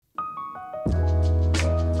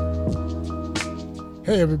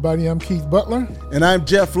Hey everybody, I'm Keith Butler. And I'm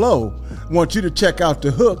Jeff Lowe. I want you to check out The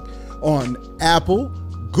Hook on Apple,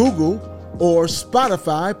 Google, or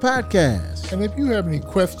Spotify podcasts. And if you have any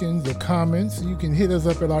questions or comments, you can hit us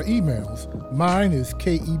up at our emails. Mine is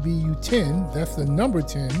KEBU10, that's the number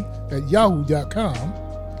 10, at yahoo.com.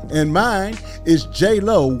 And mine is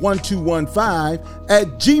jlow1215 at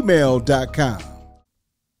gmail.com.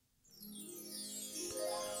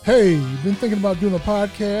 Hey, you've been thinking about doing a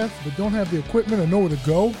podcast, but don't have the equipment or nowhere to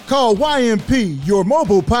go? Call YMP, your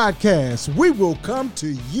mobile podcast. We will come to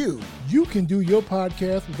you. You can do your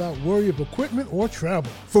podcast without worry of equipment or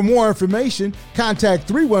travel. For more information, contact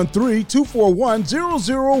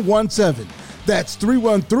 313-241-0017. That's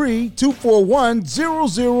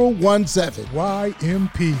 313-241-0017.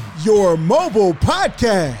 YMP. Your mobile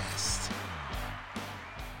podcast.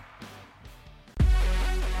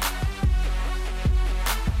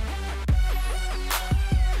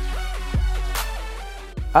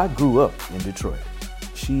 I grew up in Detroit.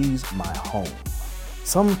 She's my home.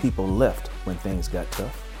 Some people left when things got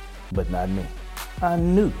tough, but not me. I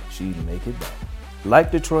knew she'd make it back. Like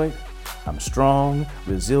Detroit, I'm strong,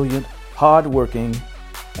 resilient, hardworking,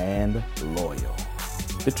 and loyal.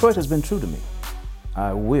 Detroit has been true to me.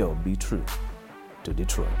 I will be true to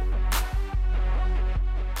Detroit.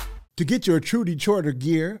 To get your True Detroiter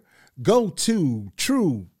gear, go to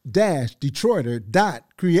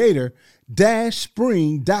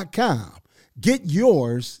true-detroiter.creator-spring.com. Get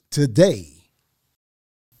yours today.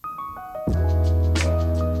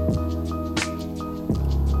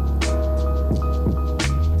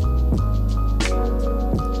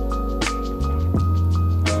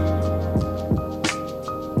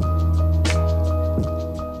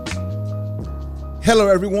 Hello,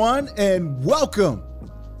 everyone, and welcome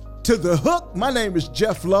to The Hook. My name is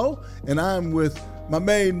Jeff Lowe, and I'm with my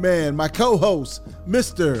main man, my co-host,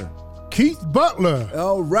 Mr. Keith Butler.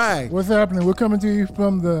 All right. What's happening? We're coming to you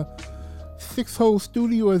from the Six-Hole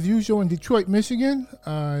Studio as usual in Detroit, Michigan.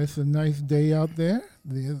 It's a nice day out there.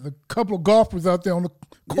 There's a couple of golfers out there on the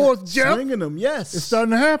course, Jeff. Swinging them, yes. It's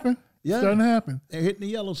starting to happen. Yeah. Starting to happen. They're hitting the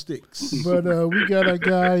yellow sticks. But we got a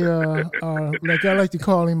guy, like I like to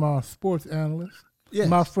call him our sports analyst, Yes.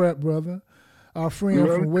 my frat brother, our friend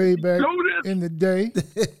from way back in the day,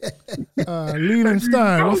 Leland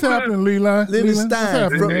Stein. What's happening, Leland? Leland What's Stein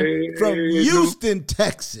happening, from Houston,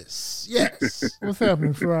 Texas. Yes. What's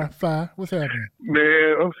happening, Fi? What's happening?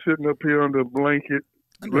 Man, I'm sitting up here under a blanket,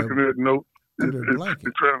 looking at notes. Under a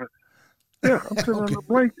blanket? I'm sitting on the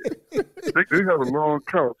blanket. They have a long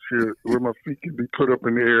couch here where my feet can be put up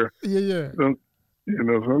in the air. Yeah. So,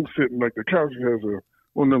 so I'm sitting like the couch has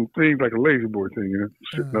one of them things like a lazy boy thing,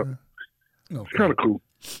 sitting up. Okay. It's kind of cool.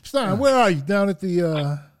 Stein, where are you? Down at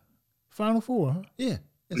the Final Four, huh? Yeah.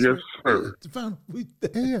 Yes, sir. The final,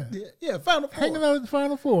 Final Four. Hanging out at the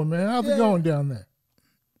Final Four, man. How's it going down there?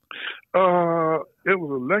 It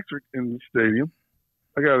was electric in the stadium.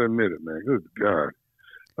 I got to admit it, man. Good God.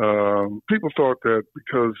 People thought that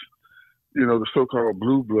because, the so-called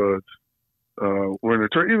blue bloods were in the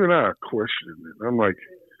tournament. Even I questioned it. I'm like,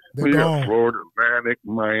 you got Florida Atlantic,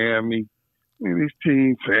 Miami, these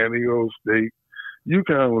teams, San Diego State.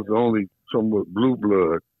 UConn was the only somewhat blue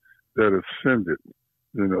blood that ascended,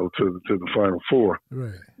 to the Final Four.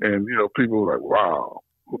 Right. And, people were like, wow,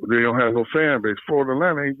 they don't have no fan base. Florida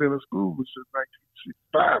Atlantic ain't been in school since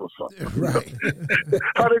 1965 or something. Right.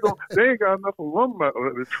 How they ain't got enough alumni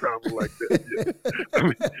to travel like that yet. I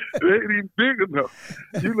mean, they ain't even big enough.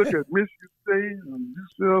 You look at Michigan State and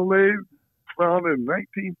UCLA, founded in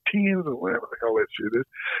 1910s or whatever the hell that shit is.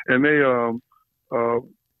 And they,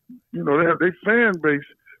 they have their fan base.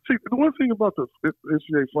 See, the one thing about the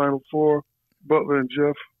NCAA Final Four, Butler and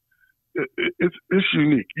Jeff, it's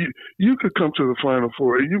unique. You could come to the Final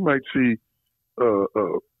Four and you might see a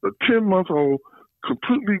 10-month-old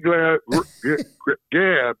completely gabbed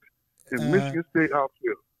in Michigan State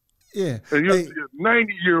outfield. Yeah. And you'll see a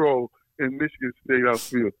 90-year-old in Michigan State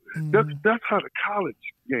outfield. Mm-hmm. That's how the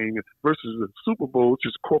college game is versus the Super Bowl, which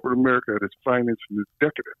is corporate America at its finest and its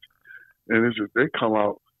decadence. And it's just, they come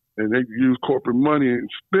out and they use corporate money and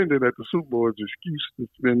spend it at the Super Bowl as an excuse to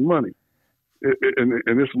spend money. And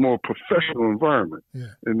it's a more professional environment.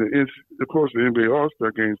 Yeah. And of course, the NBA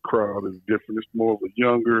All-Star Games crowd is different. It's more of a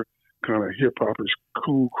younger, kind of hip-hop-ish,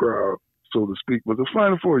 cool crowd, so to speak. But the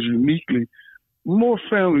Final Four is uniquely more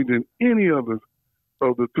family than any other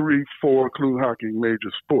of the 3, 4, including hockey,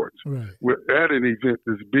 major sports. Right. Where at an event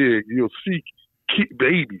this big, you'll see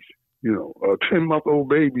babies, a 10-month-old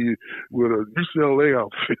baby with a UCLA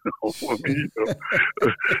outfit on.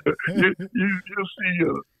 You'll see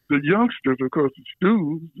the youngsters, of course, the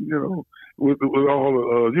students, with all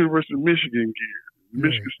the University of Michigan gear,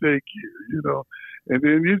 Michigan State gear, you know. And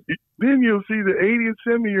then you'll see the 80 and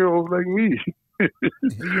 70-year-olds like me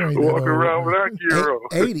walking around without gear on.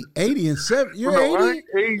 80 and 70. You're no,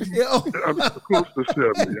 80? I'm close to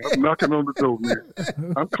 70. I'm knocking on the door, man.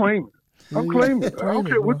 I'm claiming. I don't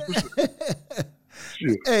care what you say.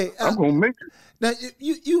 Shit, Hey, I'm gonna make it. Now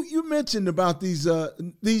you mentioned about these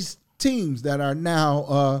teams that are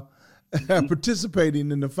now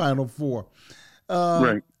participating in the Final Four,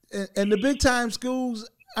 Right. and the big time schools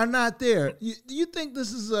are not there. Do you think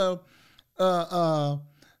this is the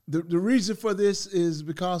reason for this is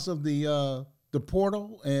because of the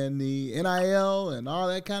portal and the NIL and all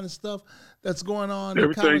that kind of stuff that's going on in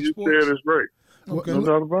Everything college you sports? said is right. Okay. No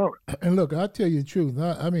doubt about it. And look, I'll tell you the truth.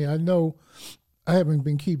 I mean, I know I haven't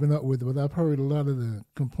been keeping up with it, but I've heard a lot of the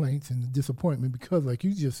complaints and the disappointment because, like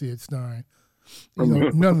you just said, Stein, you know,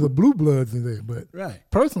 none of the blue bloods are there. But Right.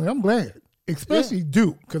 personally, I'm glad, especially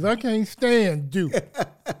Duke, because I can't stand Duke.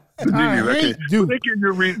 I hate Duke. They give you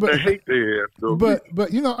a reason to hate their ass, though.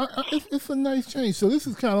 But you know, it's a nice change. So this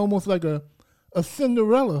is kind of almost like a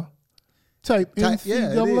Cinderella type Yeah,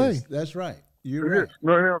 NCAA. it is. That's right. You're It right. is.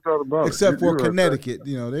 No, no doubt about Except it. for You're right. Connecticut,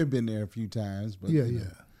 you know, they've been there a few times. But Yeah, you know.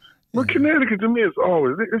 yeah. Well, Connecticut to me is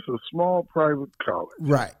always it's a small private college.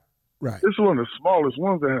 Right. It's one of the smallest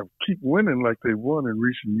ones that have keep winning like they won in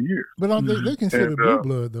recent years. But they consider And, blue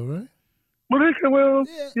blood though, right? Well, they can. Well,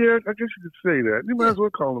 Yeah. yeah, I guess you could say that. You might as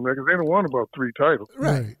well call them that because they don't won about 3 titles.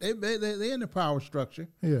 Right. Right. They're in the power structure.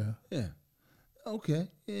 Yeah. Yeah.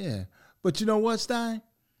 Okay. Yeah. But you know what, Stein?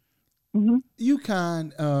 Mm-hmm.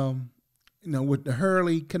 UConn, you know, with the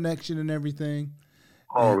Hurley connection and everything.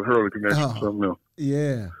 Oh, the Hurley connection, Oh. something else.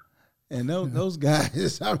 Yeah. And those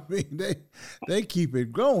guys, I mean, they keep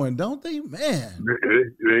it going, don't they? Man.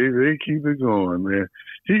 They keep it going, man.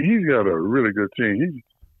 He's got a really good team.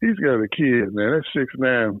 He's got a kid, man. That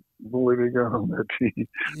 6'9" boy they got on that team.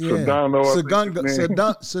 Yeah. Sanugo. Is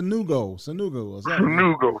that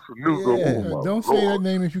Sanugo. Yeah. Oh, my Don't say that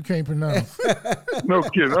name if you can't pronounce. No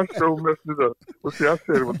kidding. I so messed it up. Well, see, I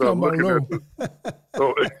said it without I'm talking looking about at it.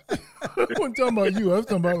 Oh, I wasn't talking about you. I was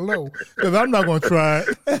talking about Low. Because I'm not going to try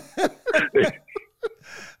it.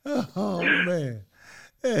 Oh, man.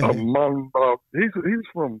 He's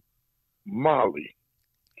from Mali.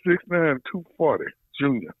 6'9", 240,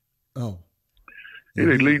 junior. Oh. He's a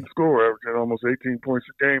leading scorer, averaging almost 18 points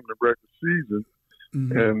a game in the regular season.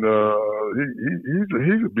 Mhm. And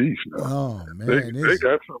he's a beast now. Oh, man. They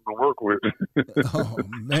got something to work with. Oh,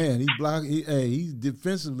 man. He's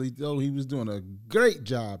defensively, though, he was doing a great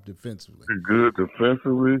job defensively. He's good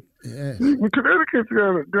defensively. Yeah. Connecticut's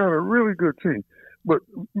got a really good team. But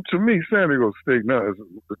to me, San Diego State now is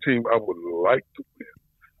the team I would like to win.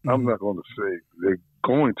 I'm not going to say they're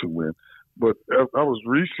going to win, but I was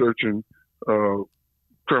researching, trying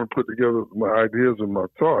to put together my ideas and my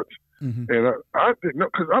thoughts, and I didn't know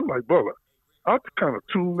because I'm like, brother, I kind of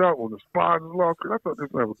tuned out when the Spartans lost because I thought they were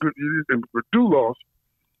going to have a good year, and Purdue lost.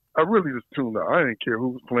 I really just tuned out. I didn't care who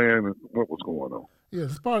was playing and what was going on. Yeah,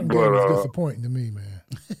 the Spartan game was disappointing to me, man.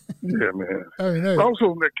 Yeah, man. I mean, hey, Also,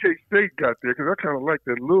 when that K-State got there, because I kind of like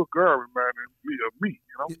that little girl reminded me of me,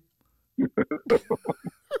 you know?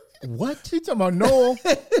 What? he talking about Noel.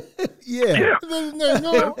 Yeah.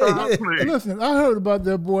 No, listen, I heard about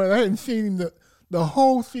that boy. I hadn't seen him the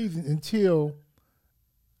whole season until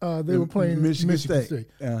they were playing Michigan State.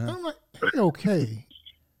 Uh-huh. I'm like, hey, okay.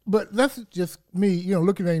 But that's just me, you know,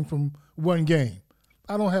 looking at him from one game.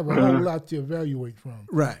 I don't have a whole lot to evaluate from.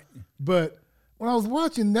 Right. But when I was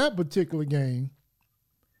watching that particular game,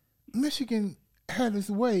 Michigan had its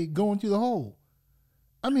way going to the hole.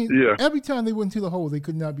 I mean, every time they went to the hole, they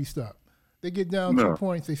could not be stopped. They get down 2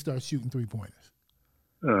 points, they start shooting 3-pointers.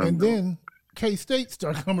 Then K-State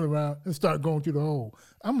start coming around and start going to the hole.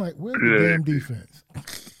 I'm like, where's the damn defense?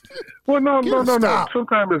 Well, no. Stop.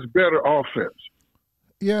 Sometimes it's better offense.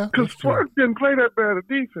 Yeah, Because Spartans didn't play that bad of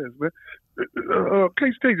defense, man.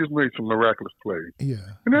 K-State just made some miraculous plays. Yeah.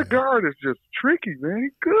 And that guard is just tricky, man.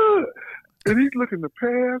 He's good. And he's looking to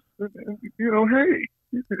pass. And you know, hey,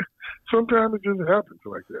 sometimes it just happens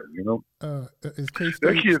like that, you know. Is K-State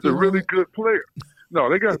That kid's a really good player. No,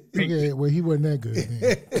 they got beat. Yeah, well, he wasn't that good.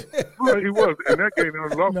 Well, he was. And that game, they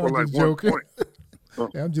was lost No, for I'm like just 1 joking. point.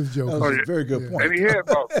 Yeah, I'm just joking. That was a very good point. And he had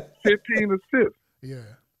about 15 assists. Yeah.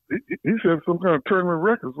 He set some kind of tournament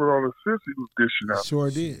records with all the assists he was dishing out. Sure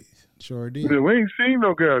did. Yeah, we ain't seen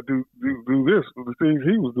no guy do this. The things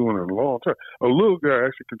he was doing in a long time. A little guy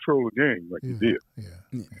actually control the game like he did.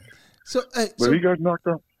 Yeah. So, But he got knocked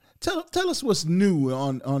out. Tell us what's new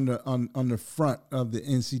on the front of the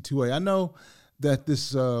NC2A. I know that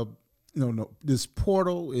this No. This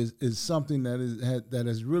portal is something that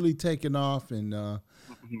has really taken off, and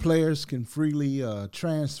players can freely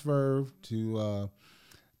transfer to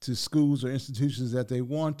schools or institutions that they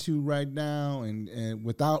want to right now, and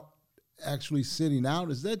without actually sitting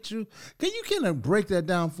out. Is that true? Can you kind of break that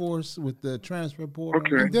down for us with the transfer portal?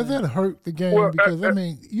 Okay. Does that hurt the game? Well, because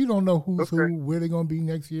you don't know who's who, where they're going to be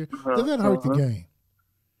next year. Does that hurt the game?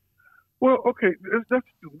 Well, okay, that's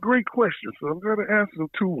a great question. So I'm going to answer them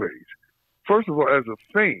two ways. First of all, as a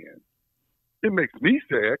fan, it makes me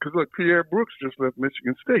sad because look, Pierre Brooks just left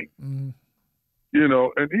Michigan State. Mm-hmm. You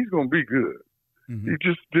know, and he's going to be good. Mm-hmm. He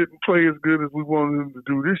just didn't play as good as we wanted him to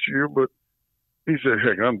do this year, but he said,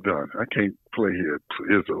 heck, I'm done. I can't play here at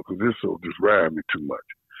Izzo because Izzo just ride me too much.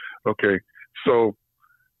 Okay, so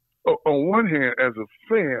on one hand, as a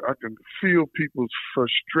fan, I can feel people's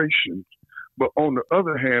frustration. But on the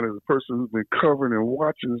other hand, as a person who's been covering and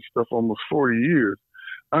watching this stuff almost 40 years,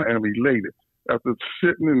 I am elated. After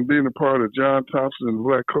sitting and being a part of John Thompson and the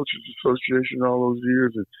Black Coaches Association all those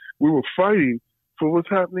years, and we were fighting for what's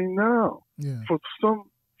happening now, for some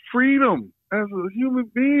freedom as a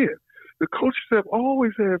human being. The coaches have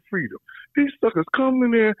always had freedom. These suckers come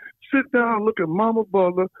in there, sit down, look at Mama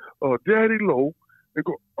Butler or Daddy Lowe, and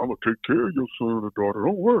go, I'm going to take care of your son or daughter.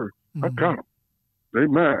 Don't worry. I got them. They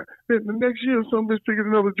mine. Then the next year, some bitch picked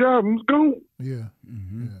another job and was gone. Yeah.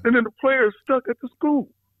 Mm-hmm. And then the players stuck at the school.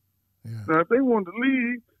 Yeah. Now, if they wanted to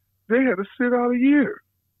leave, they had to sit out a year.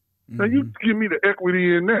 Now, you give me the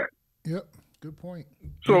equity in that. Yep. Good point.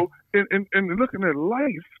 So, in looking at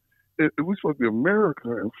life, if we're supposed to be America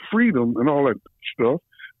and freedom and all that stuff,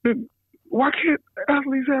 then why can't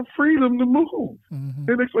athletes have freedom to move? Mm-hmm.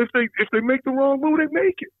 And if they make the wrong move, they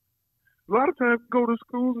make it. A lot of times go to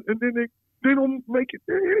schools and then they don't make it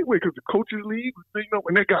there anyway because the coaches leave,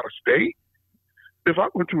 and they got to stay. If I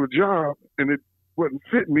went to a job and it wasn't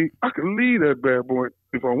fitting me, I could leave that bad boy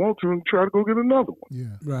if I want to and try to go get another one.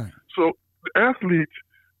 Yeah. Right. So the athletes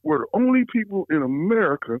were the only people in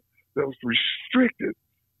America that was restricted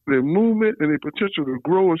their movement and their potential to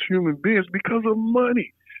grow as human beings because of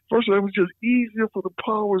money. First of all, it was just easier for the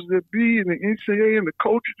powers that be and the NCAA and the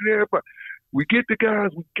coaches and everybody. We get the guys,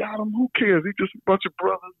 we got them, who cares? They're just a bunch of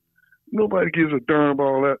brothers. Nobody gives a darn about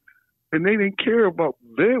all that. And they didn't care about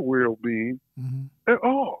their well-being at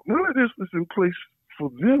all. None of this is in place for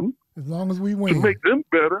them. As long as we win. To make them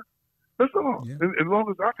better. That's all. Yeah. And as long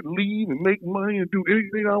as I can leave and make money and do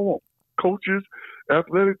anything I want. Coaches,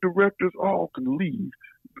 athletic directors, all can leave.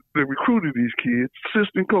 They recruited these kids,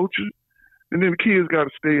 assistant coaches, and then the kids got to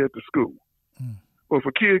stay at the school. Or if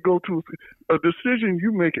a kid go to a decision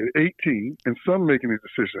you make at 18, and some making a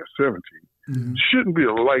decision at 17, shouldn't be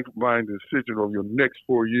a life-minded decision of your next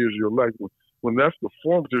 4 years of your life when that's the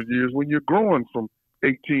formative years when you're growing from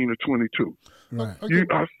 18 to 22. Right. Okay. You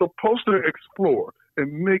are supposed to explore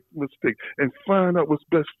and make mistakes and find out what's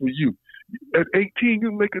best for you. At 18,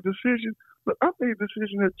 you make a decision. But I made a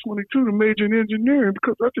decision at 22 to major in engineering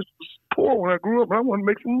because I just was poor when I grew up and I wanted to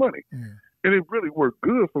make some money. Yeah. And it really worked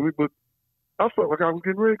good for me, but I felt like I was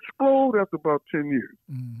getting ready to explode after about 10 years.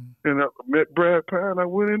 And I met Brad Pye and I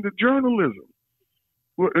went into journalism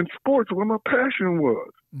and sports where my passion was.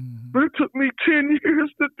 But it took me 10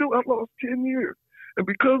 years to do. I lost 10 years. And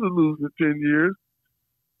because of losing 10 years,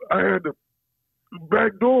 I had to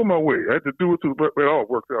backdoor my way. I had to do it through, but it all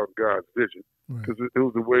worked out in God's vision because it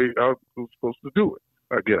was the way I was supposed to do it,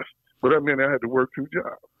 I guess. But that meant I had to work 2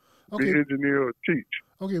 jobs, be an engineer or teach.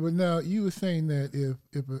 Okay, but now you were saying that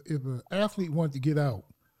if an athlete wanted to get out,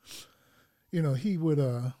 he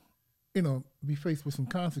would be faced with some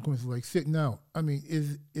consequences like sitting out. I mean,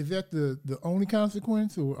 is that the only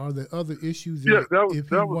consequence, or are there other issues? Yeah, that was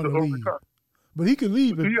the only consequence. But he could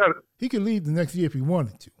leave. He could leave the next year if he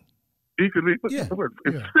wanted to. He could leave. Yeah.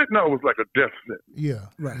 Sitting out was like a death sentence. Yeah,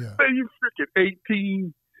 right. Yeah. Say you freaking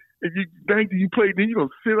 18, and you think you played, then you gonna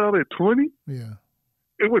sit out at 20? Yeah.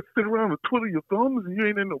 It would sit around and twiddle your thumbs, and you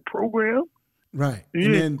ain't in no program. Right. And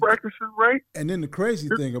you ain't practicing right. And then the crazy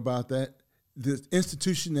thing about that, the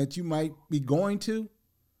institution that you might be going to,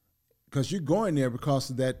 because you're going there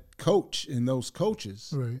because of that coach and those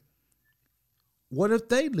coaches. Right. What if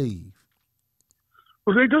they leave?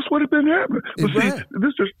 Well, that's what has been happening. But Right.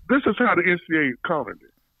 see, this is how the NCAA counted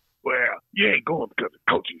it. Well, you ain't going because of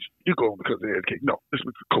coaches. You're going because of the education. No, it's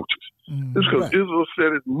because of coaches. It's because Israel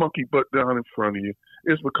set his monkey butt down in front of you.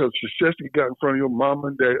 It's because Krzyzewski got in front of your mom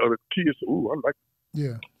and dad, or the kids. Ooh, I like it.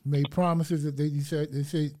 Yeah, made promises that they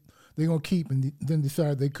say they're gonna keep, and then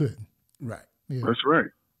decide they couldn't. Right. Yeah. That's right.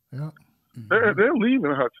 Yeah. They're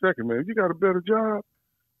leaving a hot second, man. If you got a better job,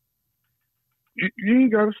 you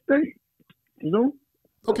ain't got to stay. You know?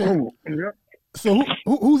 Okay. Yeah. So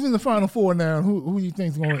who's in the Final Four now? And who do you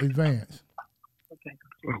think is going to advance? Okay.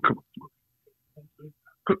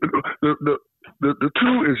 The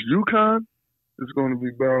two is UConn is going to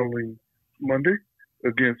be battling Monday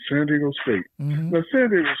against San Diego State. Mm-hmm. Now, San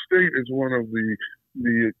Diego State is one of the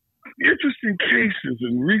interesting cases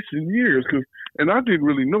in recent years, and I didn't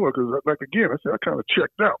really know it because, like, again, I said I kind of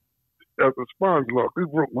checked out after Spars lost.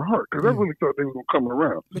 It broke my heart because I really thought they were going to come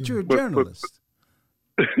around. But you're a journalist.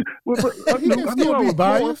 But I knew I was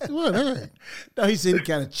biased. What? Hey. No, he said he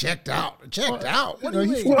kind of checked out. What do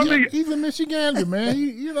you mean? Well, he's a Michigander, man.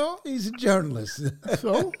 He's a journalist.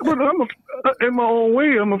 So, but in my own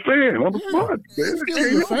way, I'm a fan. I'm a fan.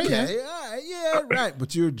 Okay, yeah, right.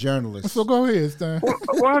 But you're a journalist. So go ahead, Stan.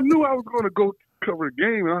 Well, I knew I was going to go cover the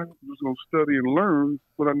game, and I was going to study and learn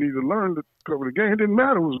what I needed to learn to cover the game. It didn't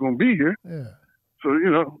matter who was going to be here. Yeah. So,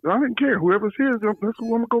 I didn't care. Whoever's here, that's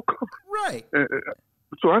who I'm going to go cover. Right.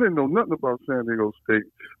 So I didn't know nothing about San Diego State.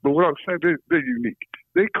 But what I'm saying, they're unique.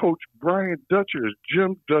 They coach Brian Dutcher as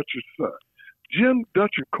Jim Dutcher's son. Jim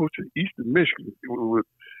Dutcher coached at Eastern Michigan.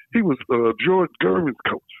 He was George Gervin's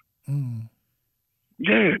coach. Mm.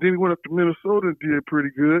 Yeah, then he went up to Minnesota and did pretty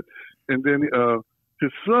good. And then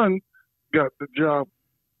his son got the job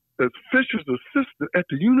as Fisher's assistant at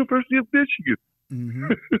the University of Michigan.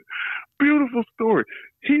 Mm-hmm. Beautiful story.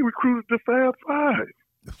 He recruited the Fab Five.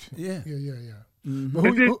 Yeah. Mm-hmm.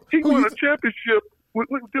 And then he won a championship. We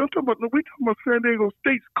talking about San Diego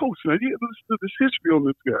State's coach. Now, listen to this history on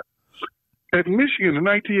this guy. At Michigan in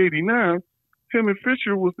 1989, him and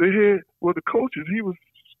Fisher were the coaches. He was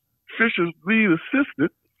Fisher's lead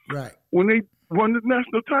assistant. Right. When they won the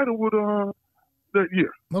national title with that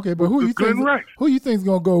year. Okay, but who you think is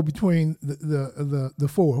going to go between the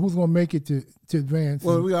four? Who's going to make it to advance?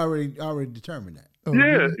 Well, we already determined that. Oh,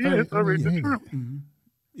 it's already determined. Mm-hmm.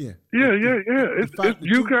 Yeah. It's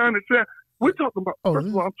UConn and San. We're talking about. First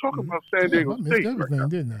of all, I'm talking about San Diego State right now.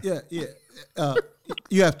 Didn't I? Yeah.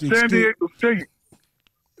 You have to. San Diego State.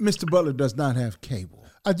 Mr. Butler does not have cable.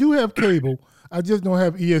 I do have cable. I just don't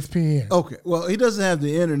have ESPN. Okay. Well, he doesn't have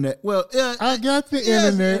the internet. Well, I got the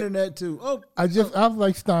internet too. Oh, I was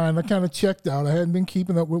like Stein. I kind of checked out. I hadn't been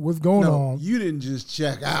keeping up with what's going on. You didn't just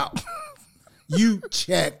check out. You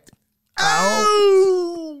checked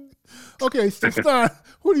out. Okay, so Stein,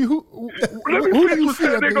 who do you see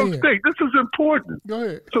San at Diego the end? State. This is important. Go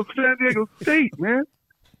ahead. So San Diego State, man.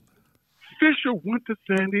 Fisher went to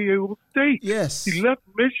San Diego State. Yes. He left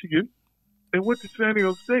Michigan and went to San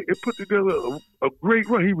Diego State and put together a great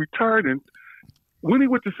run. He retired, and when he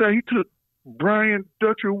went to San, he took Brian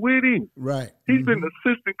Dutcher with him. Right. He's been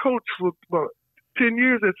assistant coach for about 10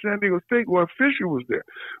 years at San Diego State while Fisher was there.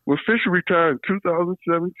 When Fisher retired in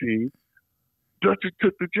 2017, Dutcher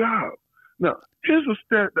took the job. Now, here's a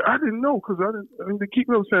stat that I didn't know because I didn't keep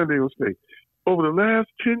up San Diego State. Over the last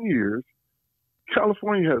 10 years,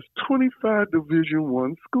 California has 25 Division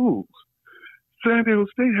I schools. San Diego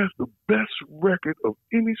State has the best record of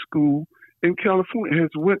any school in California. It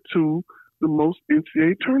has went to the most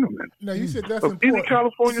NCAA tournaments. Now, you said that's of important. Any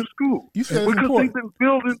California school. You said because important. they've been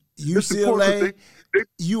building UCLA,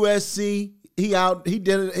 USC. He's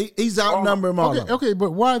outnumbered them all. Okay,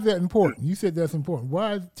 but why is that important? You said that's important.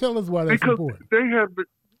 Tell us why that's important. Because they have been,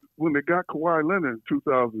 when they got Kawhi Leonard in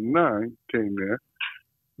 2009, came there.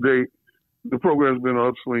 The program's been on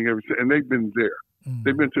upswing ever since, and they've been there. Mm-hmm.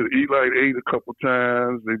 They've been to the Elite Eight a couple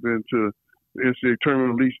times. They've been to the NCAA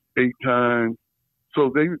tournament at least 8 times. So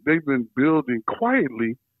they've been building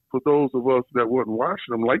quietly for those of us that wasn't watching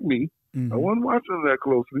them, like me. Mm-hmm. I wasn't watching them that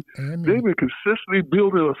closely. Mm-hmm. They've been consistently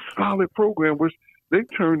building a solid program, which they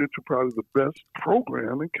turned into probably the best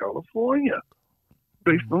program in California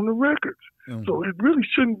based on the records. Mm-hmm. So it really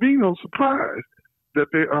shouldn't be no surprise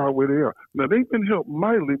that they are where they are. Now, they've been helped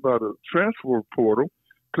mightily by the transfer portal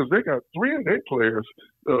because they got 3 of their players,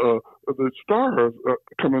 the stars,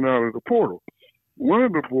 coming out of the portal. One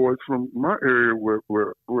of the boys from my area where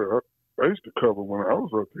I used to cover when I was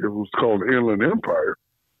up there was called the Inland Empire.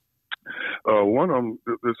 One of them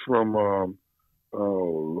is from, oh,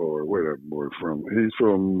 Lord, where that boy from? He's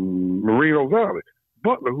from Moreno Valley.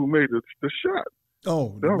 Butler, who made the shot.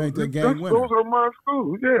 Oh, made the game winner. Those are my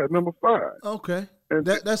schools. Yeah, number 5. Okay,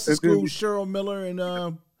 that's the school Cheryl Miller and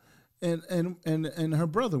her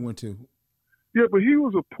brother went to. Yeah, but he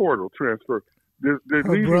was a portal transfer. The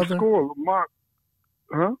leading scorer, Lamont.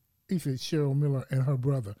 Huh? He said Cheryl Miller and her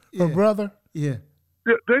brother. Her brother? Yeah.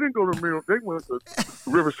 Yeah, they didn't go to Mill. They went to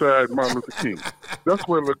Riverside, Martin Luther King. That's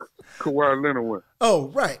where Kawhi Leonard went. Oh,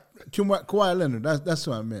 right. Kawhi Leonard. That's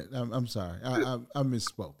what I meant. I'm sorry. I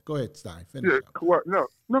misspoke. Go ahead, Stein. Finish up. Kawhi. No,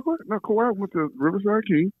 go ahead. No, Kawhi went to Riverside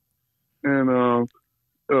King, and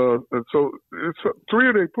And so it's three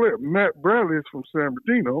of their players. Matt Bradley is from San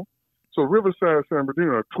Bernardino. So Riverside and San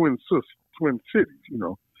Bernardino are twin cities,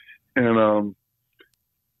 And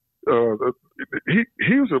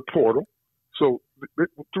he was a portal. So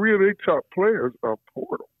three of their top players are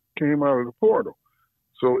portal, came out of the portal.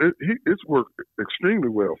 So it's worked extremely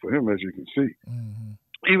well for him, as you can see. Mm-hmm.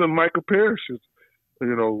 Even Michael Parrish is,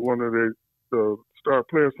 one of the star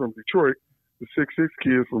players from Detroit, the 6'6"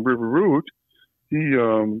 kid from River Rouge. He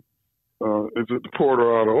is at the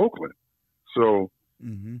portal out of Oakland. So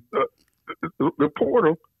the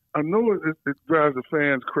portal, I know it drives the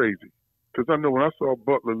fans crazy. Because I know when I saw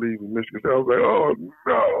Butler leaving Michigan, I was like, oh,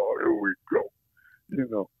 no, here we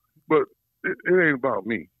go. But it ain't about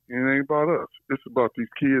me. It ain't about us. It's about these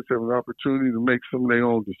kids having an opportunity to make some of their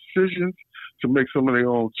own decisions, to make some of their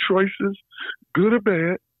own choices, good or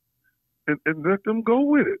bad, and let them go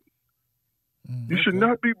with it. You should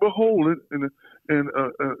not be beholden and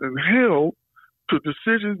held to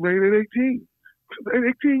decisions made at 18. At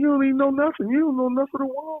 18, you don't even know nothing. You don't know enough of the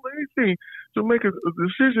world at 18 to make a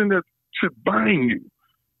decision that should bind you,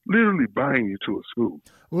 literally bind you to a school.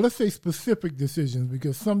 Well, let's say specific decisions,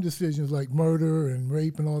 because some decisions like murder and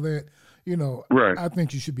rape and all that, right. I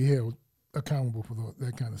think you should be held accountable for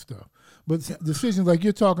that kind of stuff. But decisions like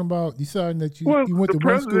you're talking about, deciding that you went to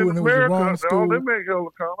one school and it was the wrong school. They make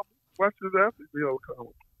held accountable. Why should that be held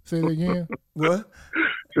accountable? Say that again. What?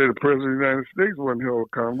 Say the President of the United States wasn't held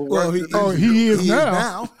accountable. Well, he is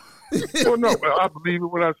now. Well, no, I believe it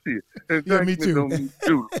when I see it. And yeah, me too.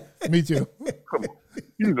 Me too. Come on.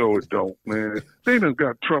 You know it don't, man. They done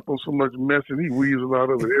got Trump on so much mess and he weasels out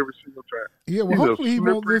of it every single time. Yeah, well, hopefully he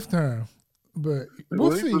won't this time. But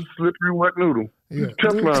we'll see. He's a slippery wet noodle. Yeah.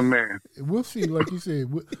 Teflon man. We'll see, like you said.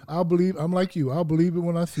 I'll believe. I'm like you. I'll believe it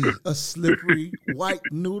when I see it. A slippery white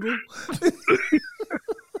noodle?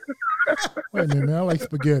 Wait a minute, man. I like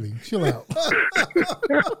spaghetti. Chill out.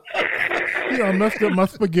 I messed up my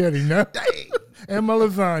spaghetti now. Dang. And my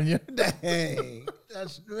lasagna. Dang.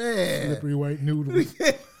 That's man. Slippery white noodles.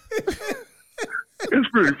 It's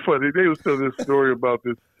pretty funny. They was telling this story about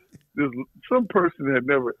this. Some person had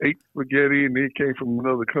never ate spaghetti and they came from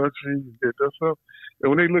another country and did that stuff. And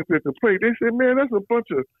when they looked at the plate, they said, "Man, that's a bunch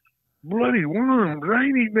of bloody worms. I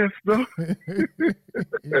ain't eating that stuff."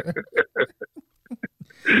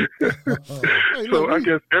 So I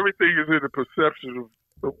guess everything is in the perception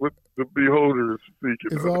of what the beholder is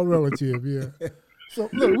speaking. It's all relative, yeah. So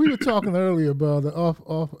look, we were talking earlier about off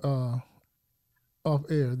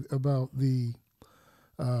air about the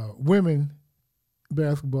women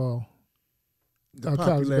basketball,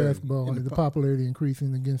 college basketball, and the popularity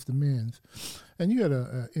increasing against the men's. And you had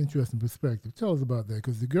an interesting perspective. Tell us about that,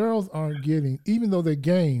 because the girls aren't getting, even though their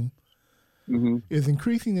game is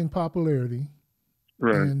increasing in popularity.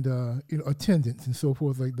 Right. And attendance and so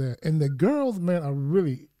forth like that. And the girls, man,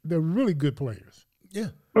 they're really good players. Yeah.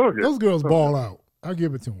 Oh, yeah. Those girls ball out. I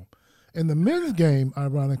give it to them. And the men's game,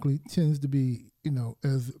 ironically, tends to be,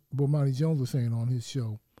 as Bomani Jones was saying on his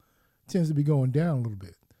show, tends to be going down a little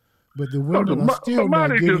bit. But the women are still not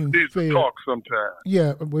getting just needs fair. To talk sometimes.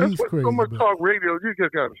 Yeah, well, he's crazy. So much talk radio, you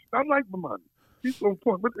just got to. I like Bomani. He's on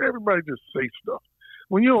point, but everybody just say stuff.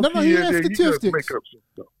 When you don't he has statistics. You just make up some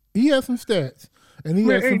stuff. He has some stats. And he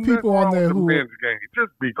has some people on there who men's game.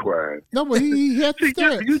 Just be quiet. No, but he has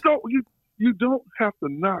stats. You don't have to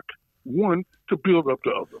knock one to build up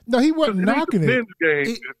the other. No, he wasn't knocking it. Men's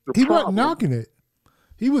game he wasn't knocking it.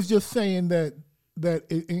 He was just saying that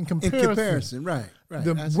in comparison, right.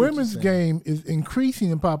 The women's game is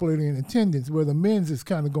increasing in popularity and attendance, where the men's is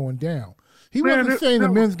kind of going down. He wasn't saying the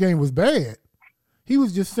men's game was bad. He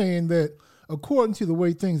was just saying that according to the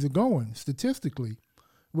way things are going statistically,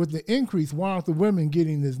 with the increase, why aren't the women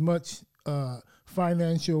getting as much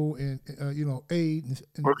financial and aid and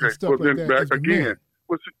stuff like that? Back again,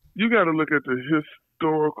 you got to look at the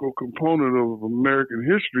historical component of American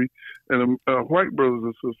history and white brothers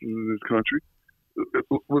and sisters in this country,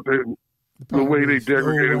 with the way they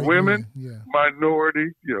degraded women,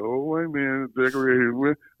 minorities, white men degraded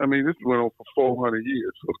women. I mean, this went on for 400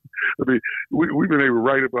 years. So, I mean, we've been able to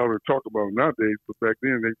write about it and talk about it nowadays, but back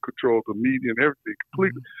then they controlled the media and everything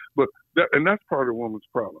completely. But that's part of the woman's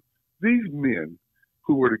problem. These men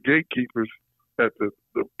who were the gatekeepers at the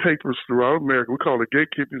papers throughout America, we call the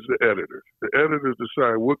gatekeepers the editors. The editors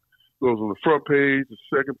decide what goes on the front page, the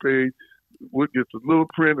second page, what gets a little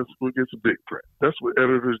print, and what gets a big print. That's what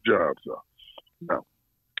editors' jobs are. Now,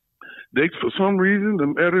 for some reason,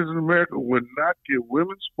 the editors in America would not give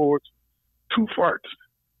women's sports 2 farts.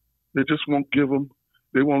 They just won't give them.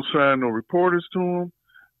 They won't sign no reporters to them.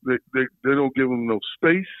 They don't give them no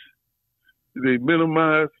space. They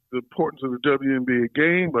minimize the importance of the WNBA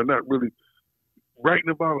game by not really writing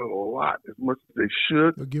about it a lot as much as they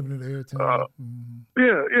should. They're giving it airtime.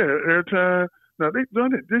 Yeah, airtime. Now, they've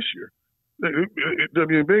done it this year.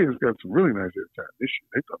 WNBA has got some really nice airtime this year.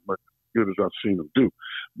 They've done much as good as I've seen them do.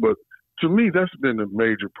 But to me, that's been a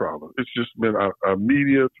major problem. It's just been our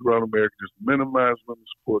media throughout America just minimize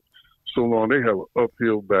women's sports so long. They have an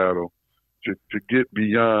uphill battle to get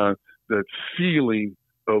beyond that ceiling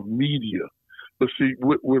of media. But see,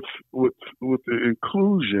 with the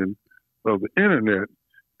inclusion of the internet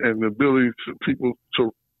and the ability for people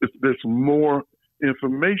to, there's more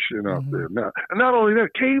information out there now. And not only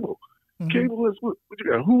that, cable. Cable is what you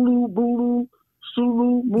got? Hulu, Bulu,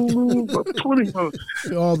 Sulu, Mulu, about 20.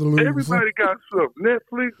 All the losers. Everybody got stuff.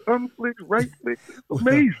 Netflix, Unflix, Rightflix. It's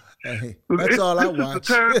amazing. Hey, that's all I watch.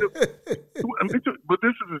 But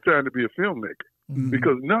this is the time to be a filmmaker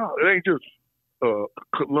because now it ain't just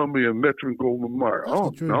Columbia, Metro, Goldwyn Mayer.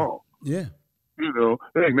 Oh no. Yeah. You know,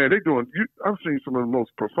 hey man, they doing. I've seen some of the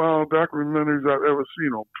most profound documentaries I've ever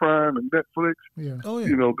seen on Prime and Netflix. Yeah. Oh yeah.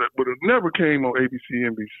 You know, that but it never came on ABC,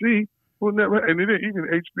 NBC. Well, never, and it didn't, even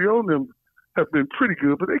HBO and them have been pretty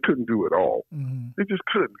good, but they couldn't do it all. They just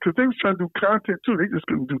couldn't because they was trying to do content too. They just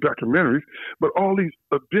couldn't do documentaries. But all these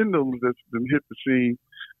addendums that's been hit the scene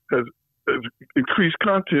has increased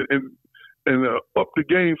content and up the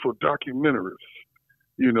game for documentaries.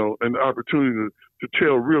 You know, and the opportunity to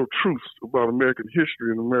tell real truths about American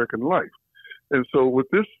history and American life. And so with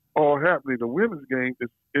this all happening, the women's game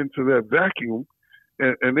is into that vacuum,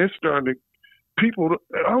 and they're starting to,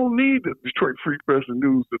 I don't need the Detroit Free Press and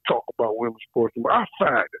News to talk about women's sports. I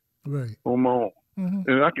find it on my own,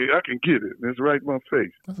 and I can get it, and it's right in my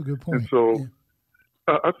face. That's a good point. And so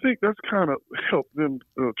I think that's kind of helped them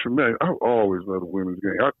tremendously. I've always loved the women's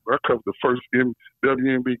game. I covered the first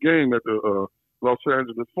WNBA game at the Los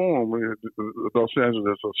Angeles Forum, Los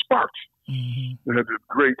Angeles Sparks. They had this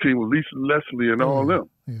great team with Lisa Leslie and all them.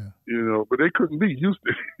 Yeah. You know, but they couldn't be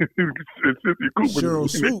Houston. Cynthia Cooper. Cheryl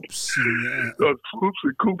Swoops. Swoops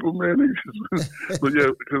and Cooper, man. But yeah,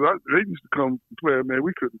 because they used to come and play, man,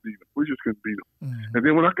 we couldn't beat them. We just couldn't beat them. And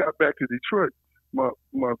then when I got back to Detroit, my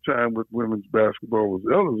time with women's basketball was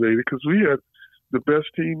elevated because we had the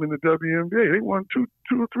best team in the WNBA. They won two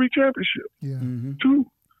or three championships. Yeah. Two.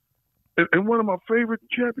 And one of my favorite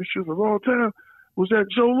championships of all time was at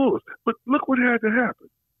Joe Louis. But look what had to happen.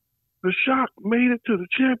 The Shock made it to the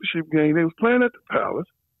championship game. They was playing at the Palace.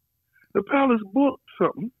 The Palace booked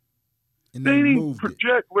something. And they didn't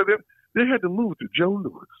project with it. They had to move to Joe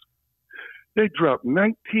Louis. They dropped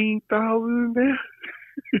 19,000 in there.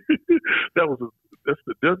 That's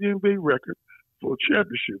the WNBA record for a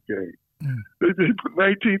championship game. They put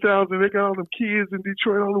 19,000. They got all them kids in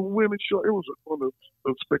Detroit, all the women show. It was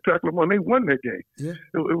a spectacular one. They won that game. Yeah,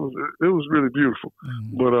 it was really beautiful.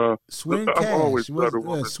 But Swing I've Cash. always loved the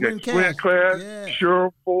women's game. Swing Cash,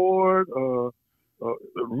 Cheryl Ford,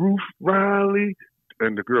 Ruth Riley,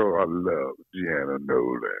 and the girl I love, Gianna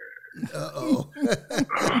Nolan. Uh-oh.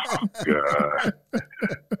 Oh, God.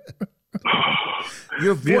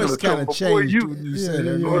 Your voice kind of changed when you said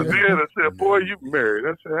it. I said, boy, you married.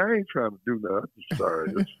 I said, I ain't trying to do that. I'm just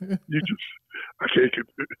sorry. I can't get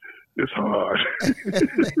it. It's hard.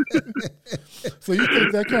 So you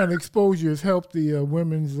think that kind of exposure has helped the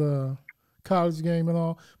women's college game and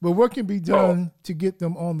all? But what can be done to get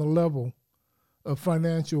them on the level of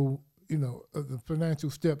financial, the financial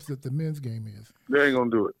steps that the men's game is? They ain't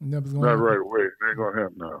going to do it. Not right away. It ain't going to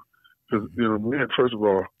happen now. Because, men, first of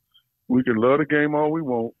all, we can love the game all we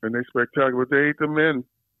want, and they're spectacular, but they ain't the men.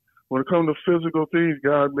 When it comes to physical things,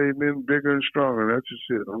 God made men bigger and stronger. That's just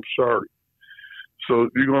it. I'm sorry. So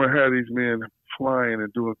you're going to have these men flying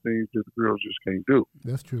and doing things that the girls just can't do.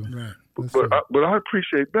 That's true. Right. But I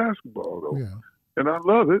appreciate basketball, though. Yeah. And I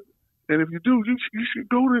love it. And if you do, you should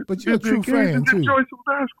go to but you're a true fan, and too. Enjoy some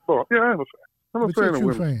basketball. Yeah, I am a fan. I'm a fan of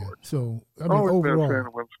women's sports. So, always overall. been a fan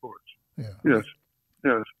of women's sports. Yeah. Yes.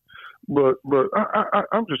 But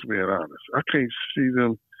I'm just being honest. I can't see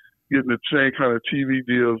them getting the same kind of TV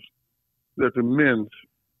deals that the men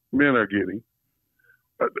are getting.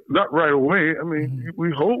 Not right away. I mean,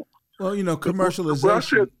 we hope. Well,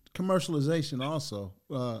 commercialization also.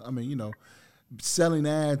 Selling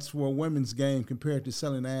ads for a women's game compared to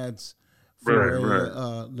selling ads for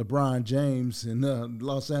LeBron James and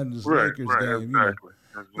Los Angeles Lakers game. Exactly.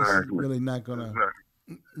 It's really not going to.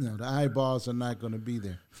 The eyeballs are not going to be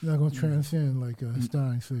there. It's not going to transcend like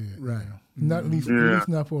Stein said. Right. Not at least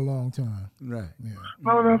not for a long time. Right. Yeah.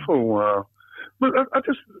 No, not for a while. But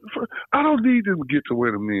I don't need them to get to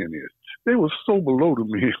where the men is. They were so below the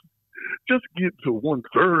men just get to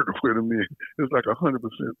 1/3 of where the men, it's like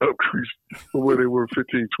 100% increase from where they were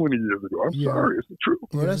 15, 20 years ago. I'm sorry, it's the truth.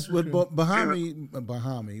 Well, that's what Bomani,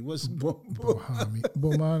 what's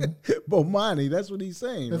Bomani, that's what he's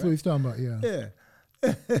saying. That's what he's talking about, yeah.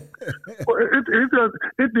 Well,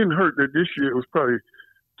 it didn't hurt that this year it was probably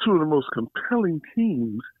two of the most compelling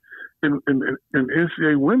teams in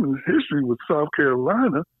NCAA women's history with South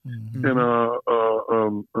Carolina and Iowa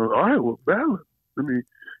battling. I mean,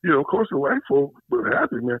 of course the white folk were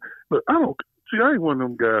happy, man. But I ain't one of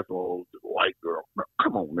them guys, the white girl. No,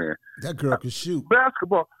 come on, man. That girl can shoot.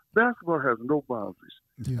 Basketball has no boundaries.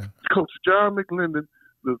 Yeah. Coach John McLendon,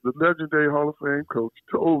 the legendary Hall of Fame coach,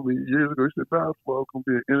 told me years ago, he said basketball is going to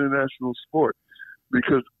be an international sport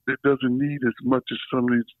because it doesn't need as much as some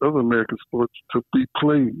of these other American sports to be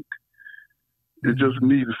played. It just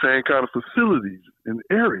needs the same kind of facilities and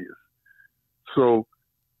areas. So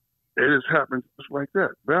it has happened just like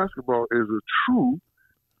that. Basketball is a true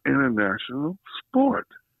international sport.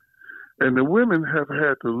 And the women have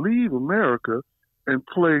had to leave America and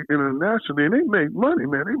play internationally, and they make money,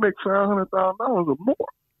 man. They make $500,000 or more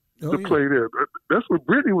to play there. That's what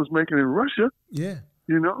Brittany was making in Russia. Yeah.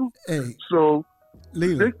 Hey. So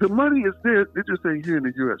Leland, the money is there. It just ain't here in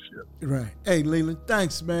the U.S. yet. Right. Hey, Leland,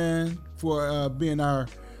 thanks, man, for being our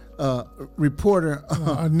reporter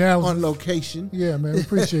on location. Yeah, man,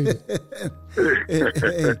 appreciate it.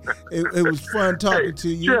 It was fun talking to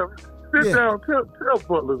you. Jeff, sit down. Tell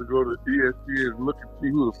Butler to go to ESPN and look and see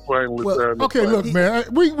who the finalists are. Okay, look, man,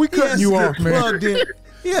 we cutting you off, man.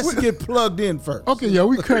 He has to get plugged in first. Okay, yeah,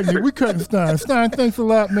 we cutting you. We cutting Stein. Stein, thanks a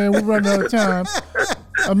lot, man. We're running out of time.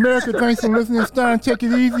 America, thanks for listening. Stein, take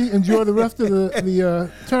it easy. Enjoy the rest of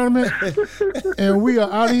the tournament. And we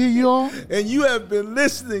are out of here, y'all. And you have been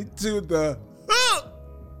listening to the Hook.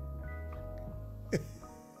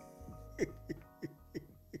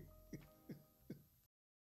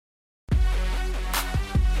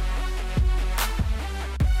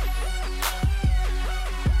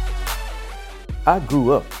 I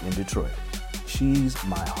grew up in Detroit. She's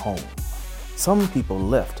my home. Some people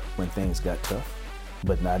left when things got tough,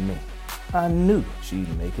 but not me. I knew she'd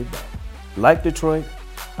make it back. Like Detroit,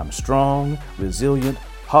 I'm strong, resilient,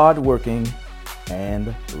 hardworking,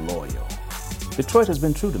 and loyal. Detroit has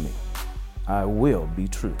been true to me. I will be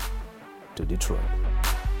true to Detroit.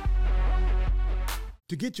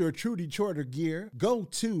 To get your True Detroiter gear, go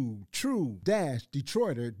to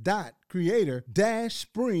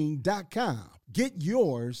true-detroiter.creator-spring.com. Get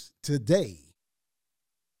yours today.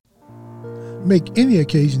 Make any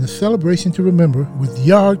occasion a celebration to remember with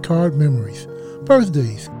Yard Card Memories.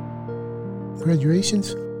 Birthdays,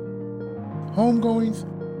 graduations, homegoings,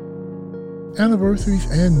 anniversaries,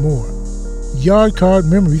 and more. Yard Card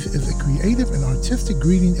Memories is a creative and artistic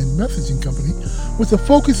greeting and messaging company with a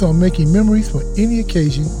focus on making memories for any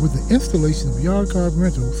occasion with the installation of yard card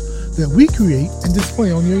rentals that we create and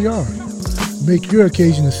display on your yard. Make your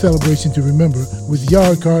occasion a celebration to remember with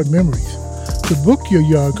Yard Card Memories. To book your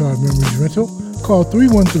Yard Card Memories rental, call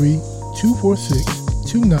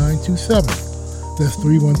 313-246-2927. That's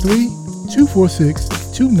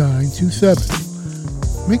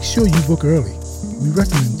 313-246-2927. Make sure you book early. We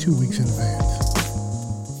recommend 2 weeks in advance.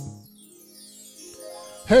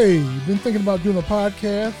 Hey, you've been thinking about doing a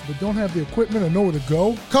podcast but don't have the equipment or know where to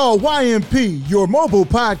go? Call YMP, your mobile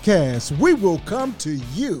podcast. We will come to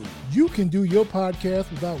you. You can do your podcast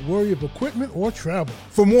without worry of equipment or travel.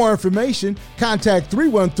 For more information, contact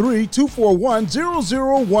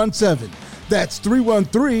 313-241-0017. That's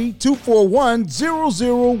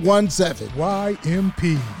 313-241-0017.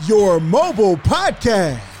 YMP, your mobile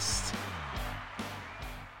podcast.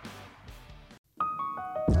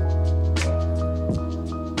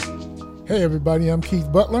 Hey everybody, I'm Keith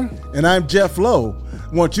Butler. And I'm Jeff Lowe.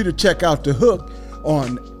 I want you to check out The Hook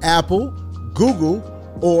on Apple, Google,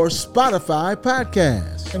 or Spotify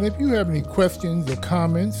podcasts. And if you have any questions or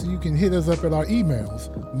comments, you can hit us up at our emails.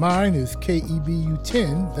 Mine is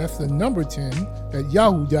KEBU10, that's the number 10, at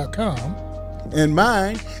yahoo.com. And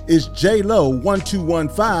mine is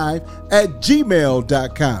jlow1215 at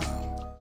gmail.com.